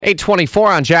8:24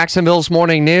 on Jacksonville's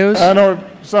Morning News. I know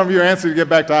some of you answered to get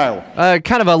back to Iowa.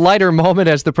 Kind of a lighter moment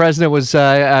as the president was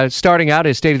starting out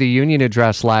his State of the Union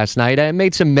address last night.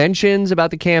 Made some mentions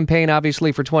about the campaign,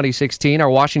 obviously, for 2016. Our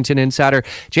Washington insider,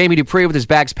 Jamie Dupree, with his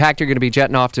bags packed, are going to be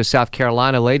jetting off to South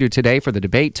Carolina later today for the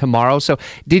debate tomorrow. So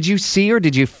did you see or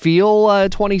did you feel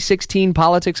 2016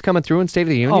 politics coming through in State of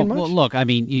the Union much? Well, look, I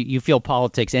mean, you feel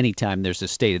politics anytime there's a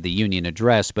State of the Union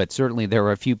address, but certainly there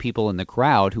were a few people in the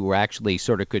crowd who were actually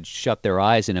sort of could shut their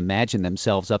eyes and imagine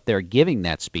themselves up there giving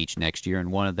that speech next year, and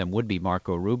one of them would be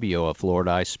Marco Rubio of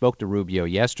Florida. I spoke to Rubio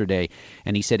yesterday,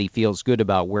 and he said he feels good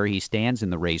about where he stands in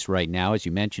the race right now. As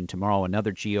you mentioned, tomorrow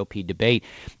another GOP debate.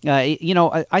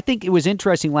 I think it was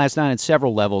interesting last night on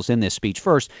several levels in this speech.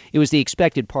 First, it was the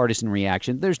expected partisan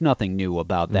reaction. There's nothing new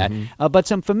about that. But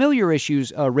some familiar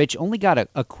issues, Rich, only got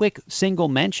a quick single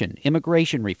mention.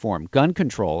 Immigration reform, gun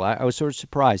control. I was sort of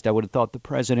surprised. I would have thought the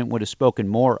president would have spoken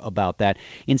more about that.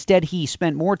 Instead, he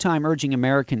spent more time urging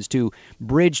Americans to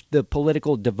bridge the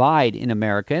political divide in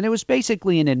America. And it was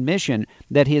basically an admission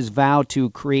that his vow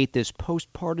to create this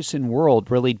post-partisan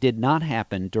world really did not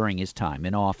happen during his time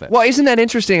in office. Well, isn't that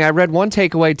interesting? I read one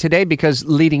takeaway today because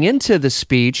leading into the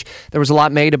speech, there was a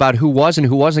lot made about who was and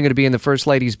who wasn't going to be in the First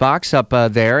Lady's box up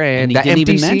there. And he didn't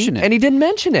even mention it. And he didn't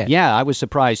mention it. Yeah, I was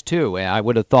surprised too. I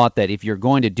would have thought that if you're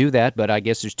going to do that, but I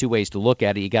guess there's two ways to look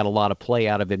at it. You got a lot of play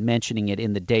out of it, mentioning it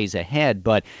in the days ahead,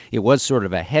 but it was sort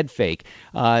of a head fake.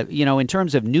 In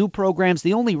terms of new programs,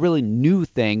 the only really new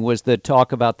thing was the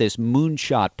talk about this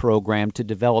moonshot program to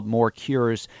develop more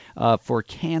cures for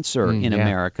cancer in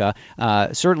America.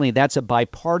 Certainly, that's a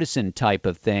bipartisan type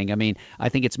of thing. I mean, I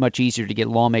think it's much easier to get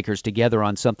lawmakers together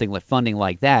on something like funding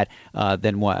like that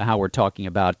than how we're talking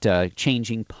about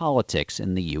changing politics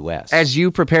in the U.S. As you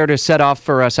prepare to set off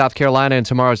for South Carolina in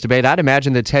tomorrow's debate, I'd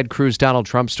imagine the Ted Cruz-Donald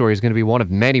Trump story is going to be one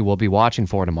of many we'll be watching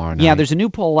for tomorrow night. Yeah, there's a new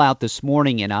poll out this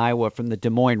morning in Iowa from the Des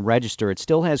Moines Register. It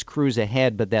still has Cruz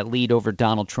ahead, but that lead over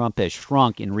Donald Trump has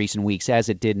shrunk in recent weeks, as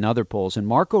it did in other polls. And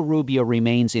Marco Rubio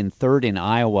remains in third in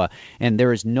Iowa, and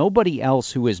there is nobody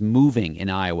else who is moving in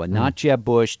Iowa, not Jeb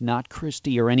Bush, not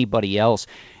Christie, or anybody else.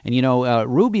 And,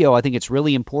 Rubio, I think it's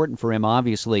really important for him,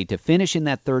 obviously, to finish in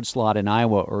that third slot in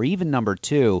Iowa or even number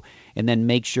two, and then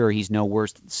make sure he's no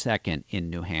worse than second in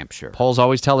New Hampshire. Polls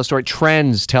always tell a story.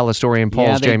 Trends tell a story in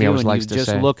polls, yeah, Jamie do, always likes to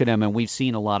say. Just look at them, and we've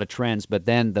seen a lot of trends. But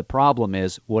then the problem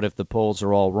is, what if the polls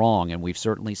are all wrong? And we've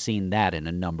certainly seen that in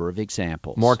a number of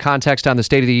examples. More context on the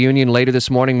State of the Union later this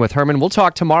morning with Herman. We'll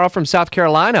talk tomorrow from South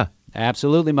Carolina.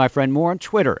 Absolutely, my friend. More on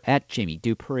Twitter, @Jamie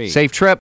Dupree. Safe trip.